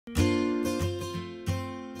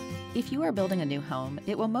If you are building a new home,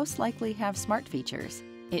 it will most likely have smart features.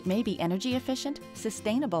 It may be energy efficient,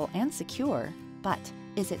 sustainable, and secure, but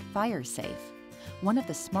is it fire safe? One of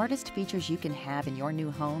the smartest features you can have in your new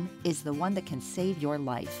home is the one that can save your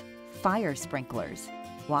life: fire sprinklers.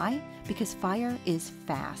 Why? Because fire is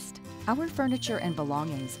fast. Our furniture and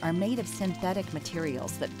belongings are made of synthetic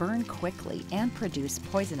materials that burn quickly and produce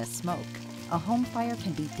poisonous smoke. A home fire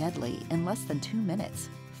can be deadly in less than 2 minutes.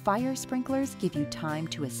 Fire sprinklers give you time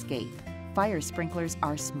to escape. Fire sprinklers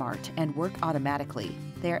are smart and work automatically.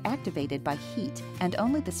 They are activated by heat, and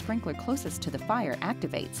only the sprinkler closest to the fire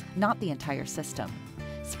activates, not the entire system.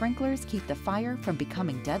 Sprinklers keep the fire from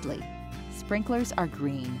becoming deadly. Sprinklers are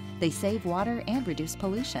green. They save water and reduce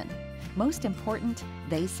pollution. Most important,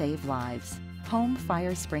 they save lives. Home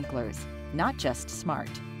fire sprinklers. Not just smart,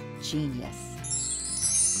 genius.